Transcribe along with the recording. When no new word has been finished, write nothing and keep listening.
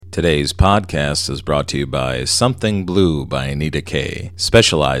Today's podcast is brought to you by Something Blue by Anita Kay,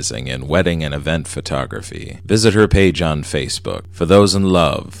 specializing in wedding and event photography. Visit her page on Facebook. For those in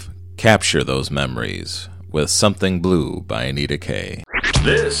love, capture those memories with Something Blue by Anita Kay.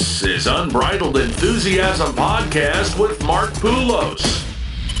 This is Unbridled Enthusiasm Podcast with Mark Poulos.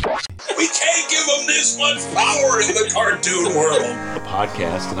 We can't give them this much power in the cartoon world. A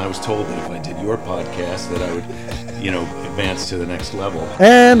podcast, and I was told that if I did your podcast that I would, advance to the next level.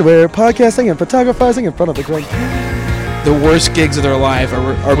 And we're podcasting and photographizing in front of the great. The worst gigs of their life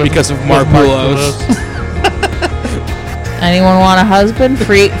are because of Mark Poulos. Anyone want a husband?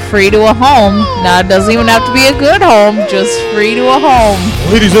 Free to a home. Now, it doesn't even have to be a good home, just free to a home.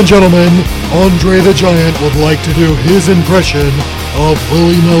 Ladies and gentlemen, Andre the Giant would like to do his impression of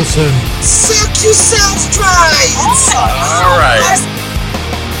Willie Nelson. Suck yourself dry! All right.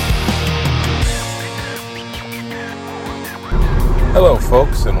 Hello,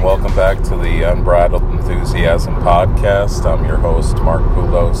 folks, and welcome back to the Unbridled Enthusiasm Podcast. I'm your host, Mark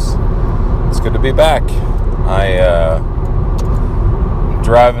Poulos. It's good to be back. I'm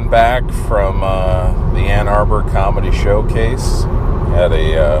driving back from the Ann Arbor Comedy Showcase. Had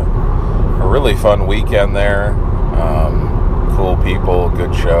a really fun weekend there. Cool people,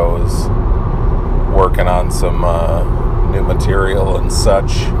 good shows. Working on some new material and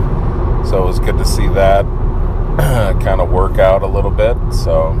such. So it was good to see that. Kind of work out a little bit.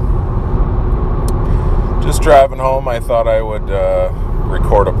 So just driving home, I thought I would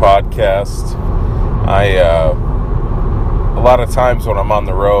record a podcast. A lot of times when I'm on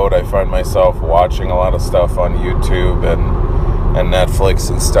the road, I find myself watching a lot of stuff on YouTube and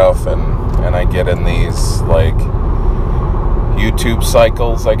Netflix and stuff, and I get in these like YouTube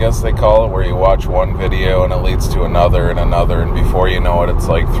cycles, I guess they call it, where you watch one video and it leads to another, and before you know it, it's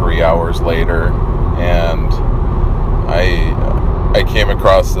like 3 hours later. And I came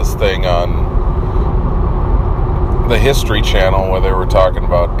across this thing on the History Channel where they were talking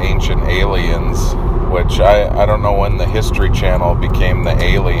about ancient aliens, which I don't know when the History Channel became the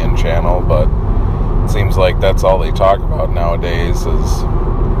Alien Channel, but it seems like that's all they talk about nowadays is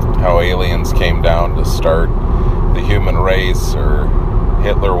how aliens came down to start the human race, or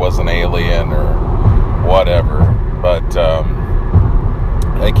Hitler was an alien, or whatever. But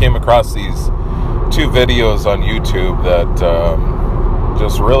I came across these two videos on YouTube that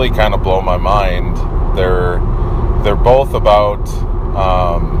just really kind of blow my mind. They're both about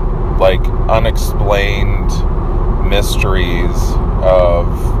like unexplained mysteries of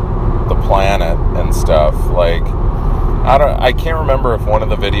the planet and stuff. Like I can't remember if one of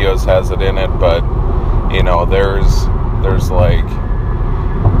the videos has it in it, but there's like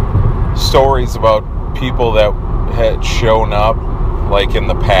stories about people that had shown up like in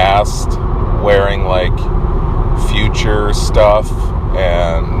the past wearing like future stuff,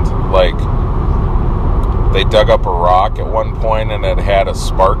 and like they dug up a rock at one point and it had a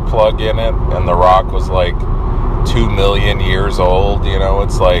spark plug in it, and the rock was like 2 million years old.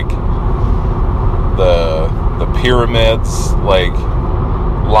 It's like the pyramids like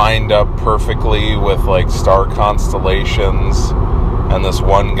lined up perfectly with like star constellations, and this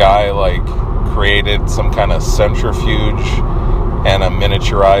one guy like created some kind of centrifuge and a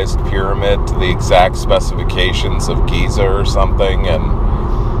miniaturized pyramid to the exact specifications of Giza or something,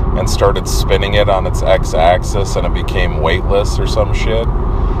 and started spinning it on its x-axis, and it became weightless or some shit.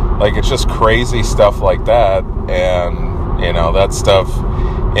 Like, it's just crazy stuff like that, and that stuff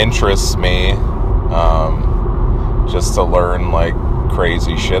interests me, just to learn like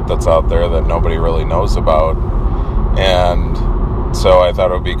crazy shit that's out there that nobody really knows about. And so I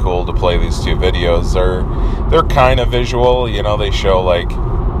thought it would be cool to play these two videos. They're kind of visual, they show like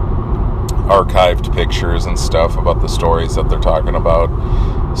archived pictures and stuff about the stories that they're talking about.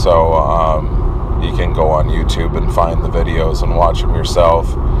 So you can go on YouTube and find the videos and watch them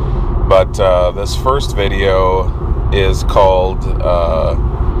yourself. But this first video is called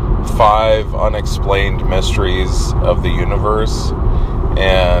 5 Unexplained Mysteries of the Universe.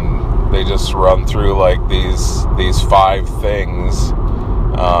 And they just run through like these 5 things,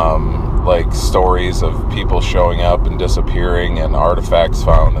 like stories of people showing up and disappearing and artifacts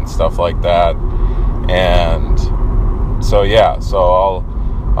found and stuff like that. And so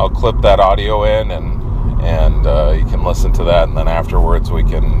I'll clip that audio in, and you can listen to that, and then afterwards we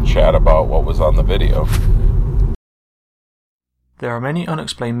can chat about what was on the video. There are many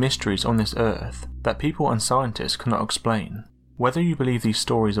unexplained mysteries on this earth that people and scientists cannot explain. Whether you believe these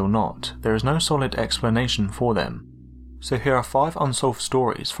stories or not, there is no solid explanation for them. So here are 5 unsolved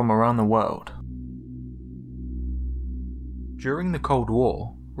stories from around the world. During the Cold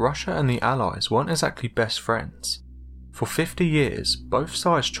War, Russia and the Allies weren't exactly best friends. For 50 years, both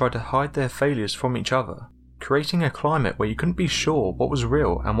sides tried to hide their failures from each other, creating a climate where you couldn't be sure what was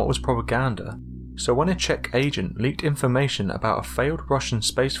real and what was propaganda. So when a Czech agent leaked information about a failed Russian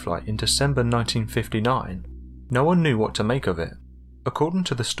spaceflight in December 1959, no one knew what to make of it. According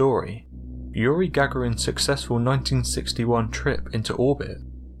to the story, Yuri Gagarin's successful 1961 trip into orbit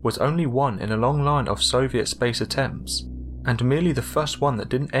was only one in a long line of Soviet space attempts, and merely the first one that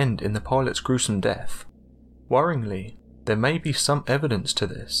didn't end in the pilot's gruesome death. Worryingly, there may be some evidence to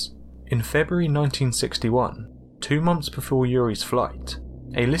this. In February 1961, 2 months before Yuri's flight,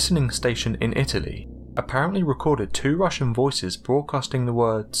 a listening station in Italy apparently recorded 2 Russian voices broadcasting the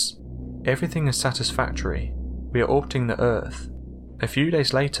words, "Everything is satisfactory, we are orbiting the Earth." A few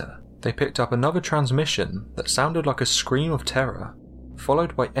days later, they picked up another transmission that sounded like a scream of terror,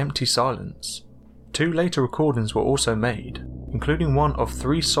 followed by empty silence. 2 later recordings were also made, including one of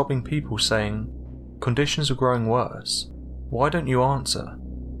 3 sobbing people saying, "Conditions are growing worse. Why don't you answer?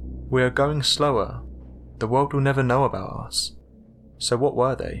 We are going slower. The world will never know about us." So what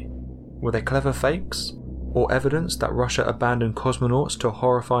were they? Were they clever fakes? Or evidence that Russia abandoned cosmonauts to a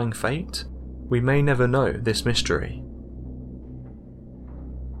horrifying fate? We may never know this mystery.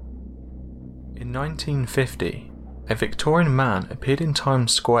 In 1950, a Victorian man appeared in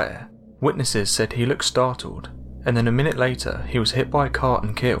Times Square. Witnesses said he looked startled, and then a minute later he was hit by a car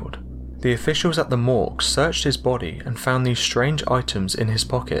and killed. The officials at the morgue searched his body and found these strange items in his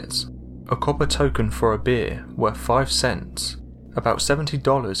pockets: a copper token for a beer worth 5 cents, about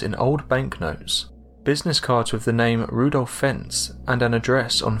 $70 in old banknotes, business cards with the name Rudolph Fentz and an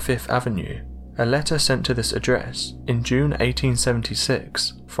address on 5th Avenue, a letter sent to this address in June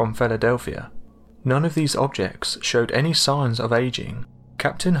 1876 from Philadelphia. None of these objects showed any signs of aging.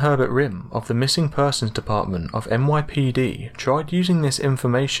 Captain Herbert Rim of the Missing Persons Department of NYPD tried using this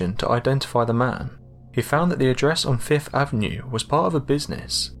information to identify the man. He found that the address on 5th Avenue was part of a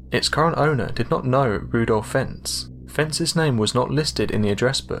business. Its current owner did not know Rudolph Fentz. Fentz's name was not listed in the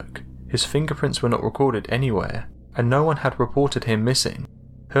address book, his fingerprints were not recorded anywhere, and no one had reported him missing.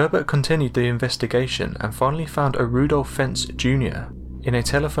 Herbert continued the investigation and finally found a Rudolph Fentz Jr. in a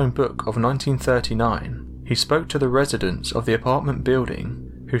telephone book of 1939. He spoke to the residents of the apartment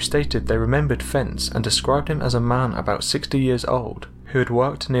building, who stated they remembered Fentz and described him as a man about 60 years old, who had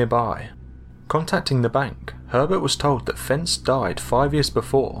worked nearby. Contacting the bank, Herbert was told that Fentz died 5 years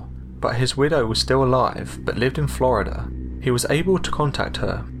before, but his widow was still alive but lived in Florida. He was able to contact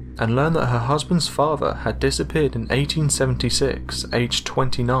her and learn that her husband's father had disappeared in 1876, aged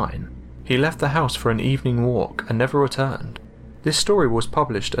 29. He left the house for an evening walk and never returned. This story was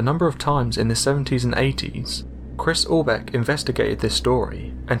published a number of times in the 70s and 80s. Chris Orbeck investigated this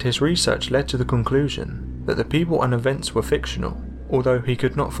story, and his research led to the conclusion that the people and events were fictional, although he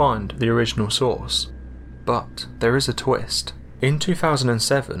could not find the original source. But there is a twist. In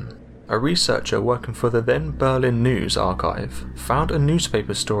 2007, a researcher working for the then Berlin News Archive found a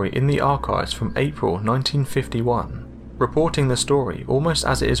newspaper story in the archives from April 1951, reporting the story almost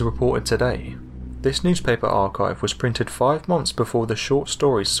as it is reported today. This newspaper archive was printed 5 months before the short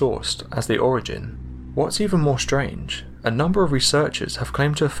story sourced as the origin. What's even more strange, a number of researchers have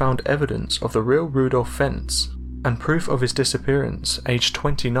claimed to have found evidence of the real Rudolph Fentz and proof of his disappearance aged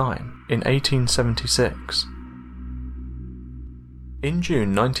 29 in 1876. In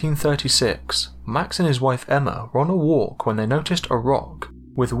June 1936, Max and his wife Emma were on a walk when they noticed a rock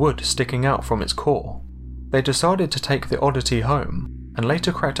with wood sticking out from its core. They decided to take the oddity home and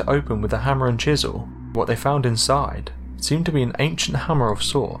later cracked it open with a hammer and chisel. What they found inside seemed to be an ancient hammer of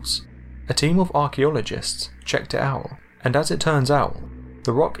sorts. A team of archaeologists checked it out, and as it turns out,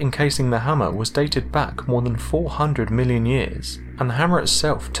 the rock encasing the hammer was dated back more than 400 million years, and the hammer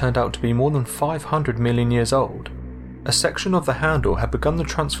itself turned out to be more than 500 million years old. A section of the handle had begun the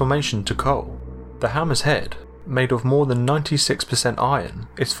transformation to coal. The hammer's head, made of more than 96% iron,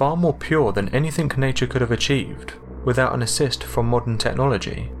 is far more pure than anything nature could have achieved without an assist from modern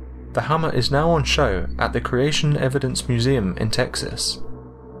technology. The hammer is now on show at the Creation Evidence Museum in Texas.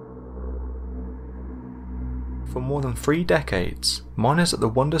 For more than 3 decades, miners at the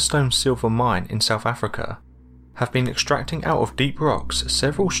Wonderstone Silver Mine in South Africa have been extracting out of deep rocks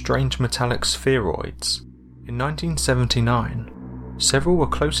several strange metallic spheroids. In 1979, several were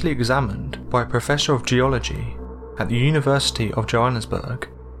closely examined by a professor of geology at the University of Johannesburg.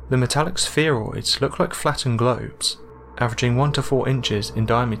 The metallic spheroids look like flattened globes, averaging 1 to 4 inches in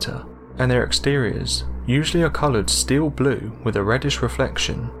diameter, and their exteriors usually are coloured steel blue with a reddish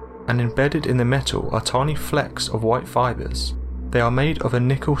reflection, and embedded in the metal are tiny flecks of white fibres. They are made of a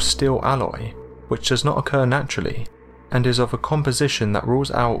nickel-steel alloy, which does not occur naturally, and is of a composition that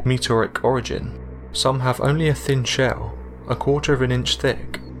rules out meteoric origin. Some have only a thin shell, a quarter of an inch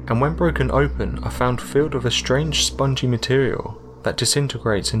thick, and when broken open are found filled with a strange spongy material that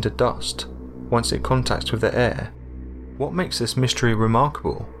disintegrates into dust once it contacts with the air. What makes this mystery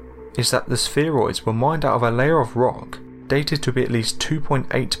remarkable is that the spheroids were mined out of a layer of rock dated to be at least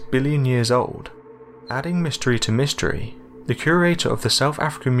 2.8 billion years old. Adding mystery to mystery, the curator of the South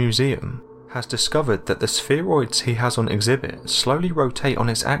African Museum has discovered that the spheroids he has on exhibit slowly rotate on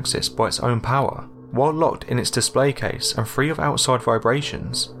its axis by its own power, while locked in its display case and free of outside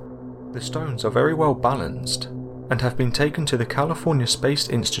vibrations. The stones are very well balanced and have been taken to the California Space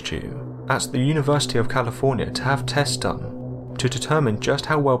Institute at the University of California to have tests done to determine just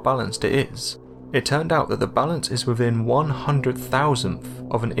how well balanced it is. It turned out that the balance is within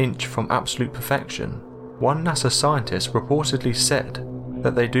 100,000th of an inch from absolute perfection. One NASA scientist reportedly said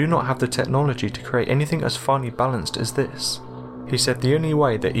that they do not have the technology to create anything as finely balanced as this. He said the only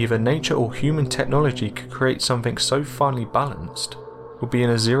way that either nature or human technology could create something so finely balanced would be in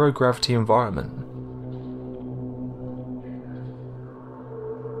a zero-gravity environment.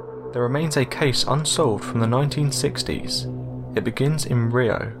 There remains a case unsolved from the 1960s. It begins in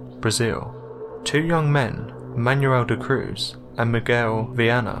Rio, Brazil. Two young men, Manuel de Cruz and Miguel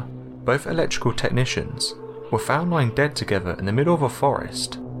Viana, both electrical technicians, were found lying dead together in the middle of a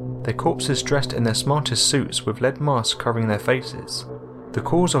forest, their corpses dressed in their smartest suits with lead masks covering their faces. The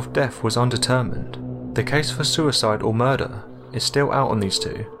cause of death was undetermined. The case for suicide or murder is still out on these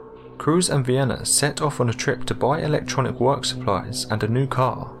two. Cruz and Viana set off on a trip to buy electronic work supplies and a new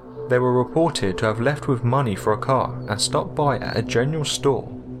car. They were reported to have left with money for a car and stopped by at a general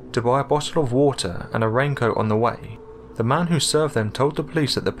store to buy a bottle of water and a raincoat on the way. The man who served them told the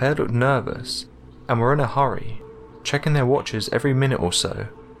police that the pair looked nervous and were in a hurry, checking their watches every minute or so.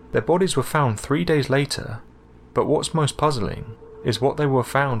 Their bodies were found 3 days later, but what's most puzzling is what they were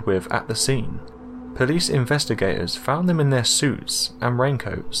found with at the scene. Police investigators found them in their suits and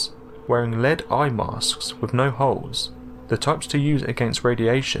raincoats, wearing lead eye masks with no holes, the types to use against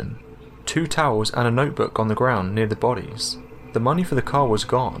radiation, 2 towels and a notebook on the ground near the bodies. The money for the car was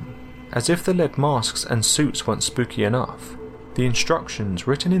gone. As if the lead masks and suits weren't spooky enough, the instructions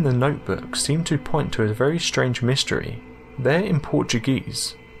written in the notebook seemed to point to a very strange mystery. There in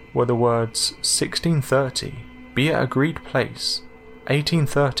Portuguese were the words 1630, be at agreed place,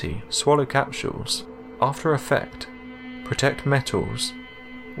 1830, swallow capsules, after effect, protect metals,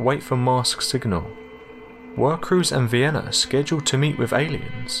 wait for mask signal. Were Cruz and Viana scheduled to meet with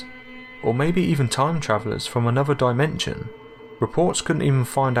aliens? Or maybe even time travellers from another dimension? Reports couldn't even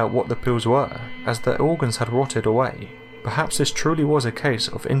find out what the pills were, as their organs had rotted away. Perhaps this truly was a case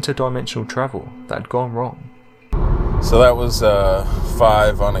of interdimensional travel that had gone wrong. So that was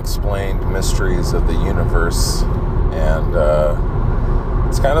 5 unexplained mysteries of the universe, and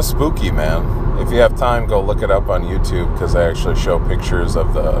it's kind of spooky, man. If you have time, go look it up on YouTube, because I actually show pictures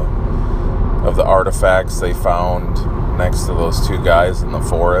of the artifacts they found next to those 2 guys in the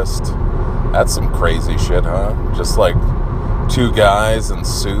forest. That's some crazy shit, huh? Just like 2 guys in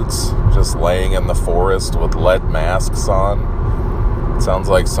suits just laying in the forest with lead masks on. It sounds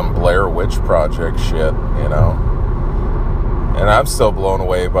like some Blair Witch Project shit, you know? And I'm still blown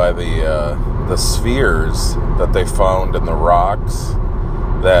away by the spheres that they found in the rocks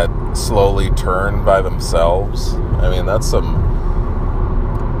that slowly turn by themselves. I mean,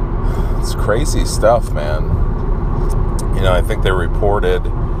 it's crazy stuff, man. You know, I think they reported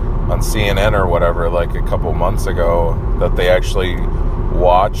on CNN or whatever, like a couple months ago, that they actually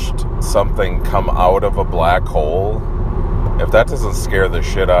watched something come out of a black hole. If that doesn't scare the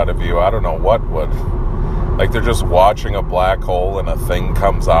shit out of you, I don't know what would. Like, they're just watching a black hole and a thing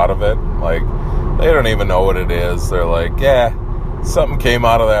comes out of it. Like, they don't even know what it is. They're like, yeah, something came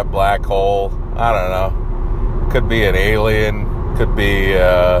out of that black hole. I don't know. Could be an alien. Could be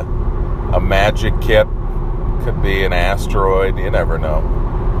a magic kit. Could be an asteroid. You never know.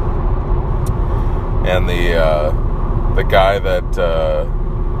 And the guy that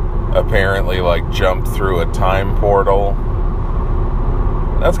apparently like jumped through a time portal,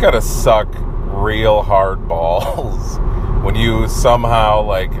 that's gotta suck real hard balls when you somehow,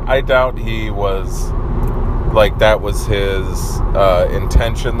 like, I doubt he was like, that was his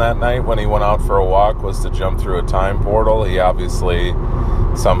intention that night when he went out for a walk, was to jump through a time portal. He obviously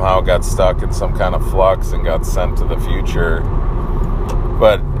somehow got stuck in some kind of flux and got sent to the future.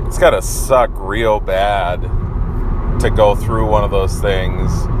 But it's gotta suck real bad to go through one of those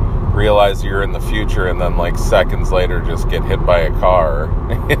things, realize you're in the future, and then like seconds later just get hit by a car.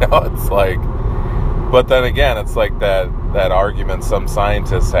 You know, it's like, but then again, it's like that argument some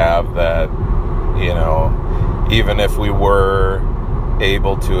scientists have that, you know, even if we were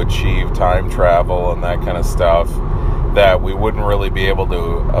able to achieve time travel and that kind of stuff, that we wouldn't really be able to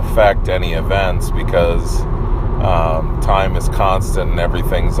affect any events because time is constant and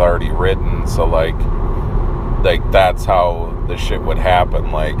everything's already written. So like that's how the shit would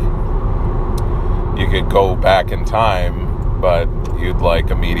happen. Like, you could go back in time, but you'd like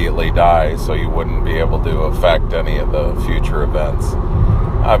immediately die, so you wouldn't be able to affect any of the future events.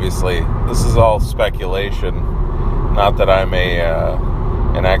 Obviously, this is all speculation. Not that I'm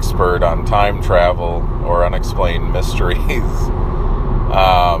an expert on time travel or unexplained mysteries.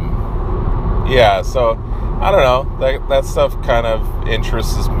 Yeah, so I don't know. That stuff kind of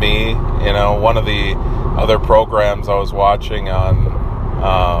interests me. You know, one of the other programs I was watching on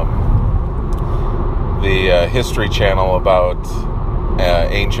the History Channel about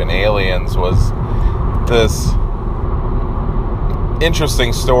ancient aliens was this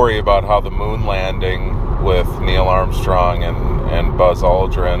interesting story about how the moon landing with Neil Armstrong and Buzz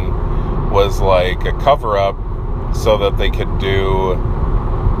Aldrin was like a cover-up so that they could do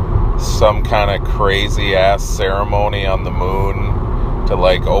some kind of crazy-ass ceremony on the moon to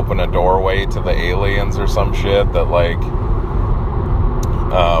like open a doorway to the aliens or some shit. That like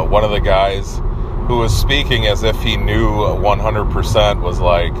one of the guys who was speaking as if he knew 100% was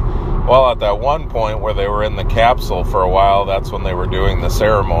like, well, at that one point where they were in the capsule for a while, that's when they were doing the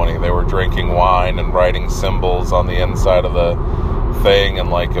ceremony. They were drinking wine and writing symbols on the inside of the thing and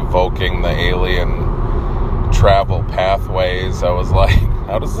like evoking the alien travel pathways. I was like,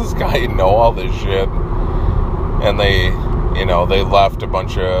 how does this guy know all this shit? And they left a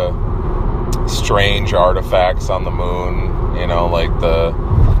bunch of strange artifacts on the moon, you know, like the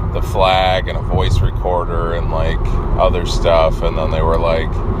flag and a voice recorder and like other stuff. And then they were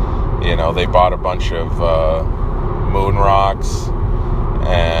like, you know, they bought a bunch of moon rocks,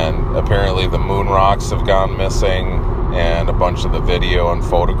 and apparently the moon rocks have gone missing, and a bunch of the video and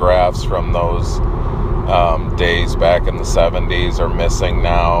photographs from those days back in the 70s are missing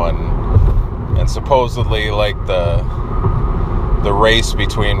now. And supposedly like the race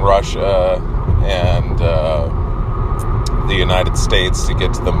between Russia and the United States to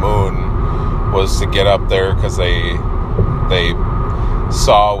get to the moon was to get up there because they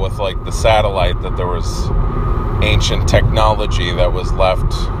saw with like the satellite that there was ancient technology that was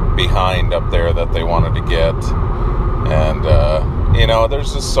left behind up there that they wanted to get. And you know,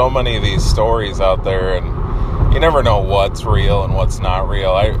 there's just so many of these stories out there, and you never know what's real and what's not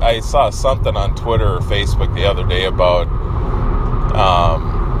real. I saw something on Twitter or Facebook the other day about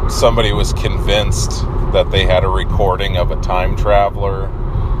somebody was convinced that they had a recording of a time traveler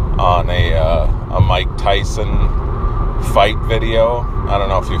on a Mike Tyson fight video. I don't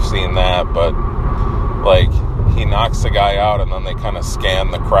know if you've seen that, but like he knocks the guy out and then they kind of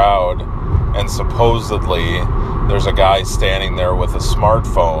scan the crowd, and supposedly there's a guy standing there with a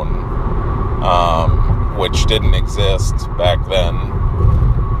smartphone, which didn't exist back then,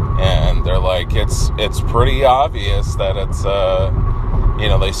 and they're like, it's pretty obvious that it's you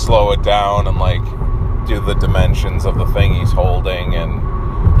know, they slow it down and like do the dimensions of the thing he's holding and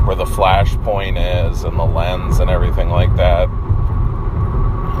where the flash point is and the lens and everything like that.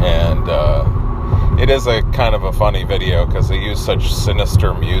 And it is a kind of a funny video because they use such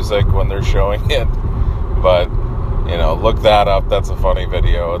sinister music when they're showing it. But, you know, look that up. That's a funny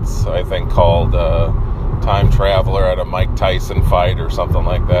video. It's, I think, called Time Traveler at a Mike Tyson Fight or something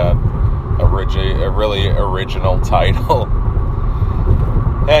like that. A really original title.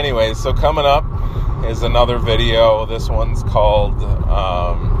 Anyway, so coming up is another video. This one's called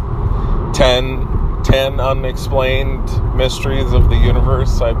 10 Unexplained Mysteries of the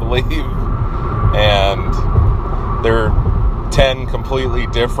Universe, I believe. And there are 10 completely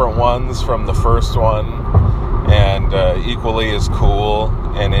different ones from the first one, and equally as cool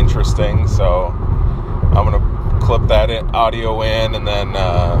and interesting. So I'm going to clip that audio in, and then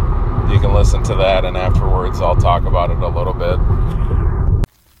you can listen to that, and afterwards I'll talk about it a little bit.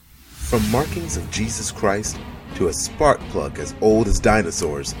 From markings of Jesus Christ to a spark plug as old as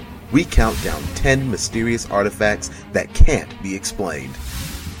dinosaurs, we count down 10 mysterious artifacts that can't be explained.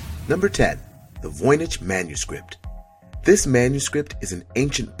 Number 10. The Voynich Manuscript. This manuscript is an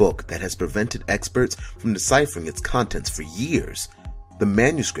ancient book that has prevented experts from deciphering its contents for years. The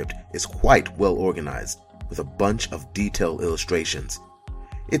manuscript is quite well organized, with a bunch of detailed illustrations.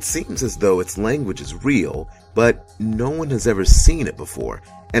 It seems as though its language is real, but no one has ever seen it before,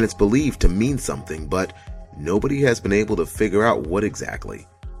 and it's believed to mean something, but nobody has been able to figure out what exactly.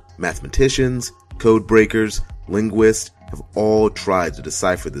 Mathematicians, code breakers, linguists have all tried to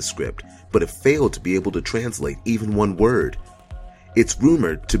decipher this script, but have failed to be able to translate even one word. It's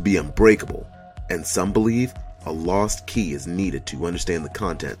rumored to be unbreakable, and some believe a lost key is needed to understand the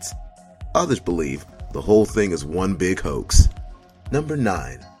contents. Others believe the whole thing is one big hoax. Number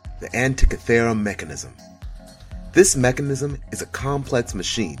 9. The Antikythera mechanism. This mechanism is a complex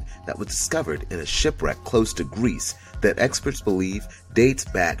machine that was discovered in a shipwreck close to Greece that experts believe dates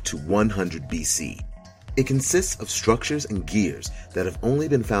back to 100 BC. It consists of structures and gears that have only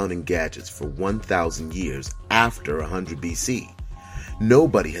been found in gadgets for 1,000 years after 100 BC.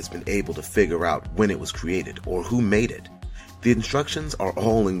 Nobody has been able to figure out when it was created or who made it. The instructions are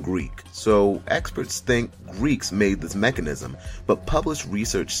all in Greek, so experts think Greeks made this mechanism, but published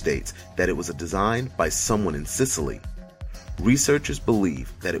research states that it was a design by someone in Sicily. Researchers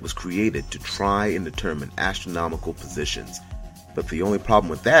believe that it was created to try and determine astronomical positions, but the only problem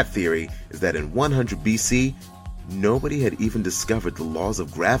with that theory is that in 100 BC, nobody had even discovered the laws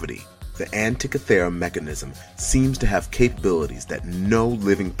of gravity. The Antikythera mechanism seems to have capabilities that no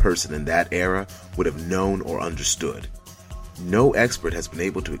living person in that era would have known or understood. No expert has been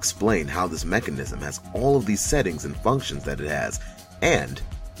able to explain how this mechanism has all of these settings and functions that it has, and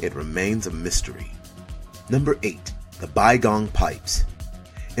it remains a mystery. Number 8. The Baigong Pipes.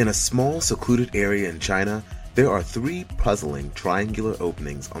 In a small secluded area in China, there are 3 puzzling triangular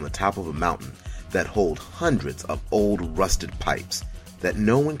openings on the top of a mountain that hold hundreds of old rusted pipes that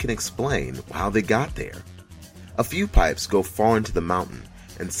no one can explain how they got there. A few pipes go far into the mountain,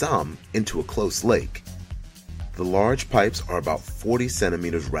 and some into a close lake. The large pipes are about 40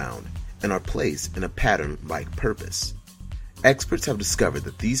 centimeters round and are placed in a pattern-like purpose. Experts have discovered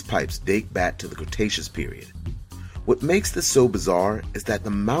that these pipes date back to the Cretaceous period. What makes this so bizarre is that the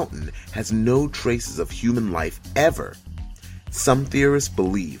mountain has no traces of human life ever. Some theorists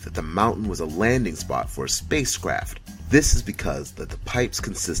believe that the mountain was a landing spot for a spacecraft. This is because that the pipes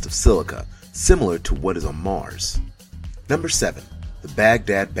consist of silica, similar to what is on Mars. Number 7. The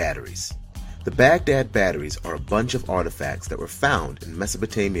Baghdad Batteries. The Baghdad Batteries are a bunch of artifacts that were found in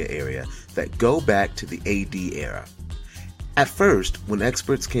Mesopotamia area that go back to the AD era. At first, when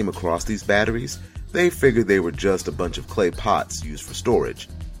experts came across these batteries, they figured they were just a bunch of clay pots used for storage.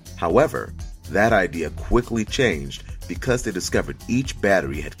 However, that idea quickly changed because they discovered each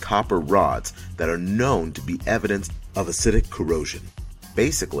battery had copper rods that are known to be evidence of acidic corrosion.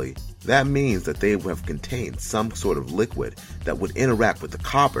 Basically, that means that they have contained some sort of liquid that would interact with the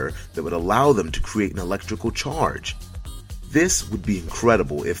copper that would allow them to create an electrical charge. This would be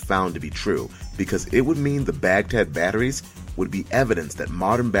incredible if found to be true, because it would mean the Baghdad batteries would be evidence that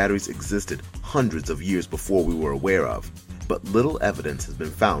modern batteries existed hundreds of years before we were aware of, but little evidence has been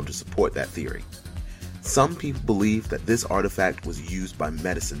found to support that theory. Some people believe that this artifact was used by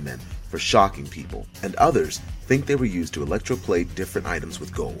medicine men for shocking people, and others think they were used to electroplate different items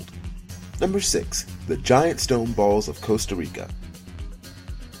with gold. Number 6. The Giant Stone Balls of Costa Rica.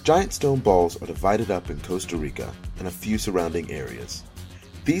 Giant stone balls are divided up in Costa Rica and a few surrounding areas.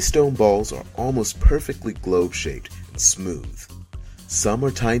 These stone balls are almost perfectly globe-shaped and smooth. Some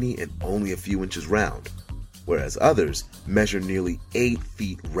are tiny and only a few inches round, whereas others measure nearly 8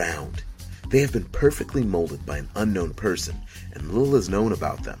 feet round. They have been perfectly molded by an unknown person, and little is known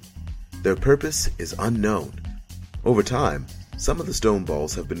about them. Their purpose is unknown. Over time, some of the stone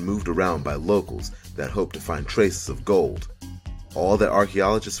balls have been moved around by locals that hope to find traces of gold. All that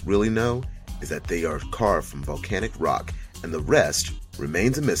archaeologists really know is that they are carved from volcanic rock, and the rest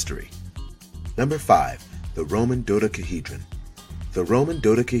remains a mystery. Number 5. The Roman dodecahedron. The Roman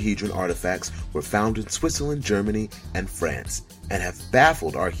dodecahedron artifacts were found in Switzerland, Germany, and France, and have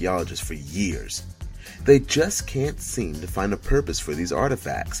baffled archaeologists for years. They just can't seem to find a purpose for these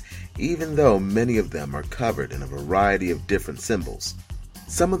artifacts, even though many of them are covered in a variety of different symbols.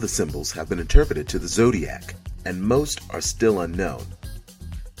 Some of the symbols have been interpreted to the zodiac, and most are still unknown.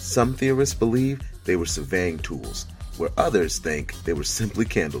 Some theorists believe they were surveying tools, where others think they were simply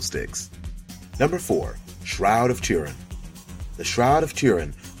candlesticks. Number 4. Shroud of Turin. The Shroud of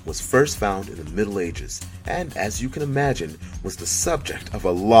Turin was first found in the Middle Ages, and as you can imagine, was the subject of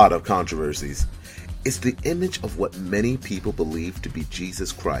a lot of controversies. It's the image of what many people believe to be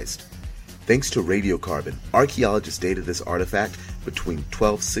Jesus Christ. Thanks to radiocarbon, archaeologists dated this artifact between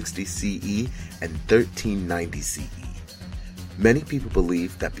 1260 CE and 1390 CE. Many people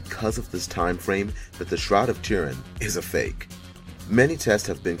believe that because of this time frame that the Shroud of Turin is a fake. Many tests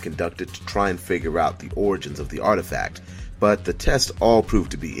have been conducted to try and figure out the origins of the artifact, but the tests all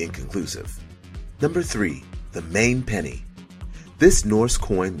proved to be inconclusive. Number 3. The Main Penny. This Norse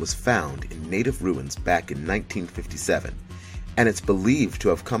coin was found in native ruins back in 1957, and it's believed to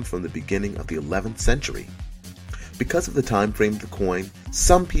have come from the beginning of the 11th century. Because of the time frame of the coin,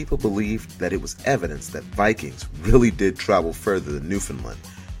 some people believed that it was evidence that Vikings really did travel further than Newfoundland,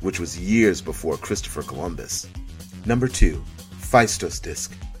 which was years before Christopher Columbus. Number 2. Phaistos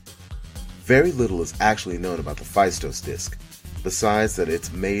Disc. Very little is actually known about the Phaistos Disc, besides that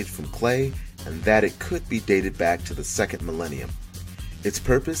it's made from clay and that it could be dated back to the 2nd millennium. Its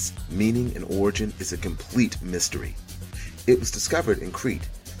purpose, meaning, and origin is a complete mystery. It was discovered in Crete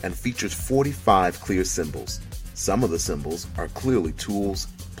and features 45 clear symbols. Some of the symbols are clearly tools,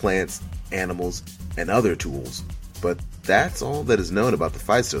 plants, animals, and other tools, but that's all that is known about the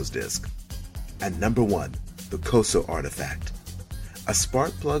Phaistos Disc. And number 1, the Khoso Artifact. A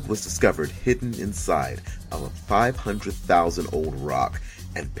spark plug was discovered hidden inside of a 500,000-old rock,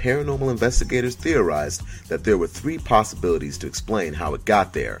 and paranormal investigators theorized that there were 3 possibilities to explain how it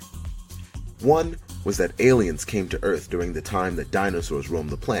got there. One was that aliens came to Earth during the time that dinosaurs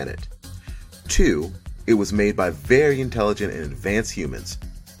roamed the planet. 2, it was made by very intelligent and advanced humans.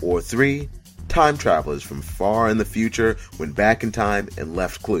 Or 3, time travelers from far in the future went back in time and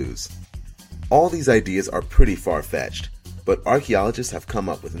left clues. All these ideas are pretty far-fetched, but archaeologists have come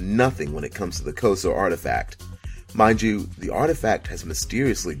up with nothing when it comes to the Khoso artifact. Mind you, the artifact has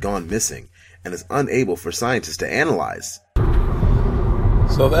mysteriously gone missing and is unable for scientists to analyze.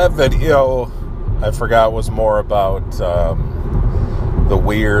 So that video, I forgot, was more about the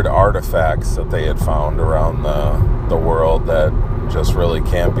weird artifacts that they had found around the world that just really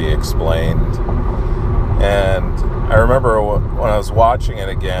can't be explained. And I remember when I was watching it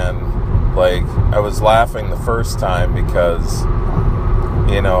again, like, I was laughing the first time because,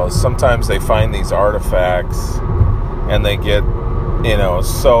 you know, sometimes they find these artifacts and they get, you know,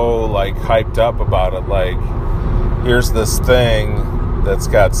 so, like, hyped up about it. Like, here's this thing that's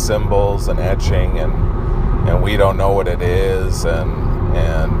got symbols and etching and we don't know what it is, and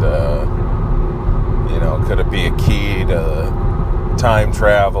you know, could it be a key to time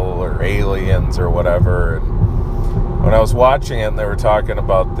travel or aliens or whatever. And when I was watching it and they were talking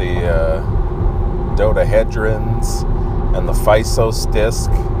about the dodahedrons and the Phaistos Disc,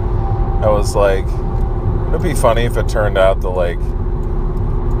 I was like, it'd be funny if it turned out that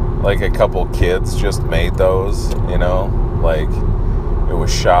like a couple kids just made those, you know, like it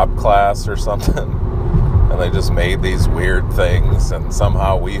was shop class or something, and they just made these weird things, and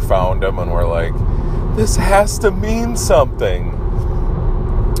somehow we found them and we're like, this has to mean something.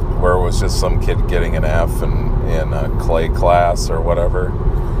 Where it was just some kid getting an F in a clay class or whatever.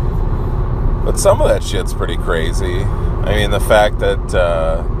 But some of that shit's pretty crazy. I mean, the fact that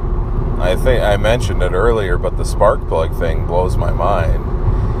I think I mentioned it earlier, but the spark plug thing blows my mind.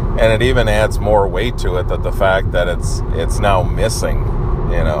 And it even adds more weight to it, that the fact that it's now missing,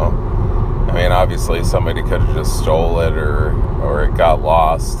 you know. I mean, obviously somebody could have just stole it or it got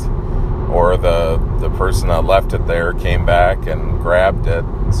lost, or the person that left it there came back and grabbed it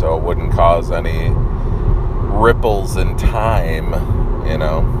so it wouldn't cause any ripples in time, you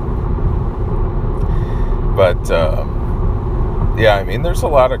know. But yeah, I mean, there's a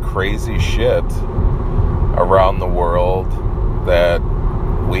lot of crazy shit around the world that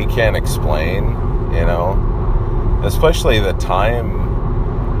we can't explain, you know, especially the time,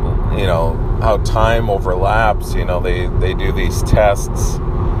 you know, how time overlaps. You know, they do these tests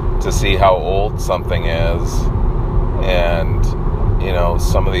to see how old something is, and, you know,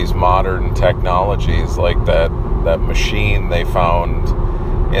 some of these modern technologies, like that machine they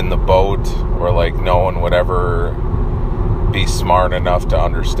found in the boat, where like no one would ever be smart enough to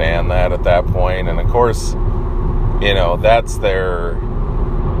understand that at that point. And of course, you know, that's their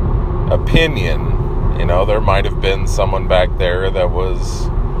opinion. You know, there might have been someone back there that was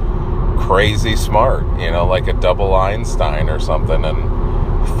crazy smart, you know, like a double Einstein or something, and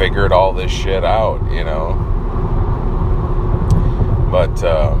figured all this shit out, you know. But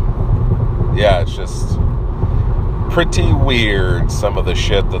yeah, it's just pretty weird, some of the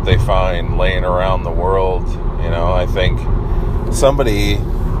shit that they find laying around the world. You know, I think somebody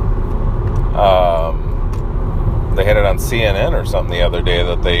they had it on CNN or something the other day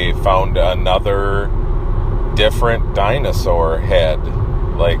that they found another different dinosaur head,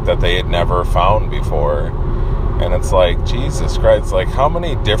 like, that they had never found before. And it's like, Jesus Christ, like, how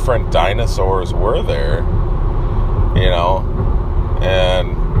many different dinosaurs were there? You know?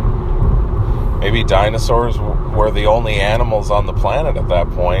 And maybe dinosaurs were the only animals on the planet at that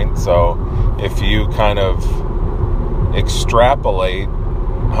point. So if you kind of extrapolate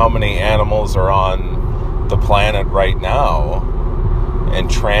how many animals are on the planet right now and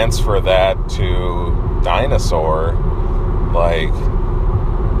transfer that to dinosaur, like,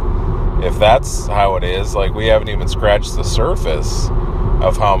 if that's how it is, like, we haven't even scratched the surface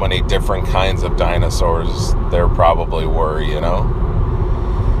of how many different kinds of dinosaurs there probably were, you know?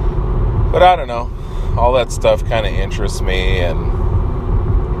 But I don't know. All that stuff kind of interests me, and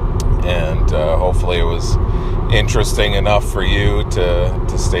and hopefully it was interesting enough for you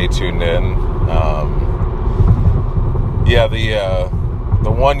to stay tuned in. The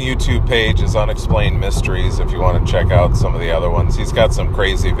one YouTube page is Unexplained Mysteries if you want to check out some of the other ones. He's got some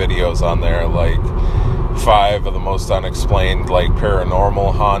crazy videos on there, like 5 of the most unexplained, like,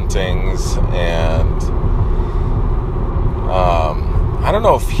 paranormal hauntings, and I don't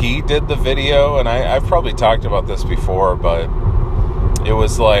know if he did the video, and I've probably talked about this before, but it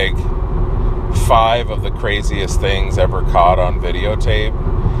was like 5 of the craziest things ever caught on videotape,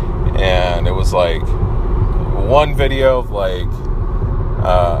 and it was like one video of like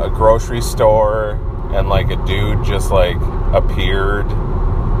a grocery store, and like a dude just like appeared,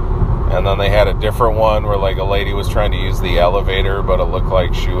 and then they had a different one where like a lady was trying to use the elevator, but it looked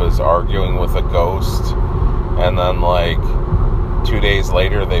like she was arguing with a ghost, and then like 2 days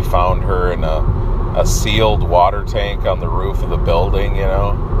later they found her in a sealed water tank on the roof of the building, you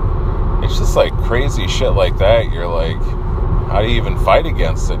know. It's just like crazy shit like that. You're like, how do you even fight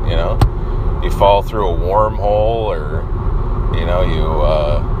against it, you know? You fall through a wormhole, or you know,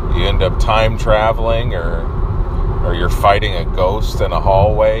 you end up time traveling, or you're fighting a ghost in a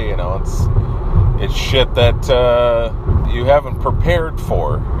hallway. You know, it's shit that you haven't prepared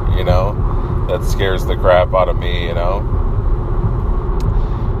for, you know. That scares the crap out of me, you know.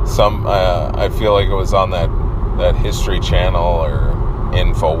 I feel like it was on that History Channel or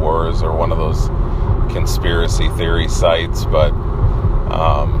InfoWars or one of those conspiracy theory sites, but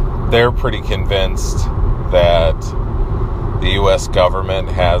they're pretty convinced that the U.S. government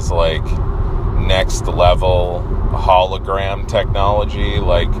has like next level hologram technology,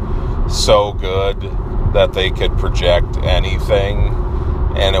 like so good that they could project anything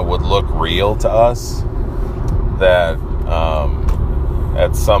and it would look real to us, that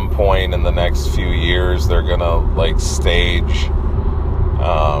at some point in the next few years they're gonna like stage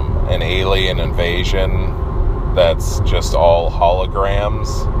an alien invasion that's just all holograms,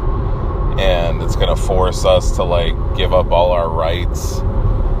 and it's gonna force us to like give up all our rights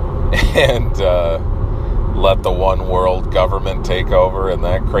and let the one world government take over and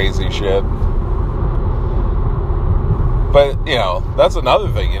that crazy shit. But you know, that's another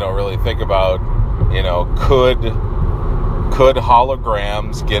thing you don't really think about. You know, could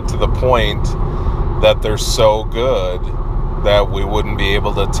holograms get to the point that they're so good that we wouldn't be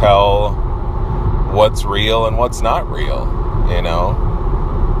able to tell what's real and what's not real, you know?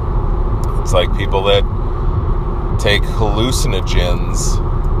 It's like people that take hallucinogens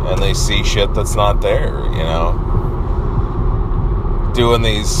and they see shit that's not there, you know? Doing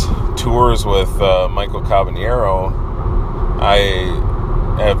these tours with Michael Cabanero, I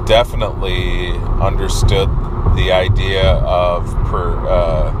have definitely understood the idea of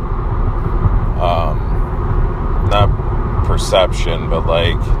not perception, but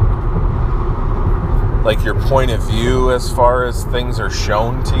like your point of view as far as things are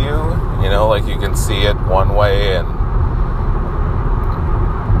shown to you. You know, like you can see it one way and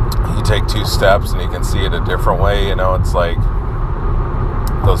you take 2 steps and you can see it a different way. You know, it's like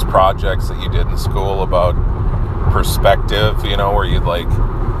those projects that you did in school about perspective, you know, where you'd like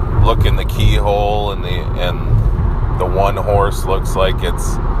look in the keyhole and the one horse looks like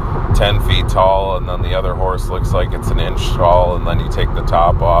it's 10 feet tall, and then the other horse looks like it's 1 inch tall, and then you take the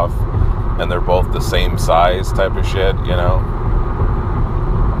top off and they're both the same size type of shit, you know.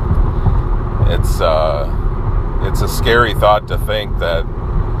 It's a scary thought to think that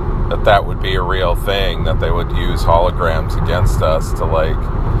would be a real thing, that they would use holograms against us to like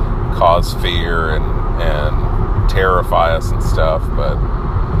cause fear and terrify us and stuff. But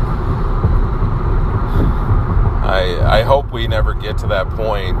I hope we never get to that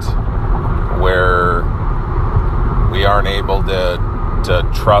point where we aren't able to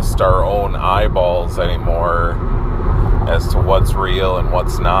trust our own eyeballs anymore as to what's real and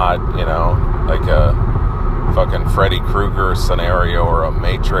what's not, you know, like a fucking Freddy Krueger scenario or a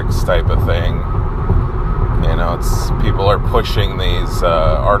Matrix type of thing. You know, it's people are pushing these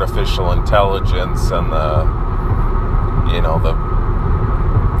artificial intelligence and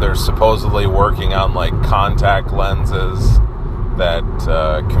they're supposedly working on like contact lenses that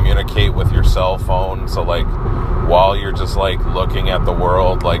communicate with your cell phone. So like while you're just like looking at the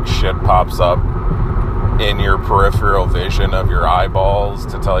world, like shit pops up in your peripheral vision of your eyeballs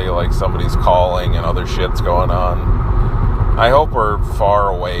to tell you like somebody's calling and other shit's going on. I hope we're far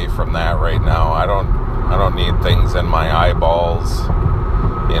away from that right now. I don't need things in my eyeballs.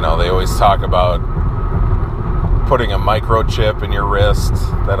 You know, they always talk about putting a microchip in your wrist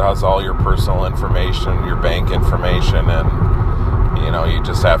that has all your personal information, your bank information, and you know, you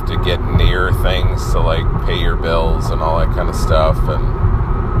just have to get near things to like pay your bills and all that kind of stuff. And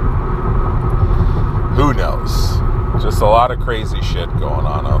who knows? Just a lot of crazy shit going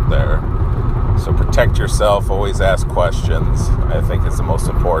on out there. So protect yourself, always ask questions. I think it's the most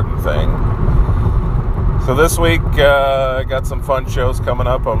important thing. So this week, I got some fun shows coming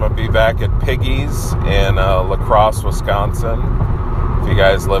up. I'm going to be back at Piggy's in La Crosse, Wisconsin. If you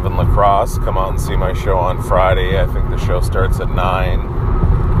guys live in La Crosse, come out and see my show on Friday. I think the show starts at 9.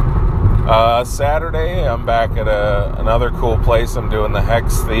 Saturday, I'm back at another cool place. I'm doing the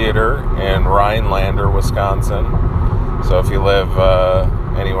Hex Theater in Rhinelander, Wisconsin. So if you live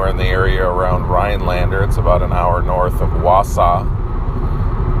anywhere in the area around Rhinelander, it's about an hour north of Wausau.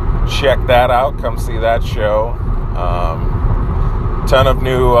 Check that out. Come see that show. Ton of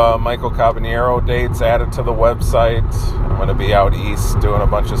new Michael Cabanero dates added to the website. I'm going to be out east doing a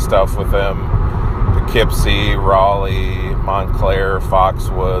bunch of stuff with him. Poughkeepsie, Raleigh, Montclair,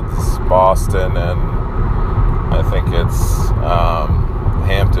 Foxwoods, Boston, and I think it's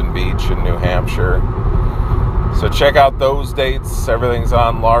Hampton Beach in New Hampshire. So check out those dates. Everything's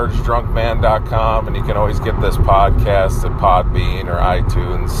on largedrunkman.com, and you can always get this podcast at Podbean or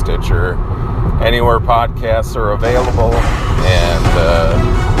iTunes, Stitcher, anywhere podcasts are available. And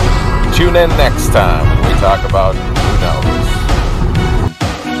tune in next time when we talk about who knows.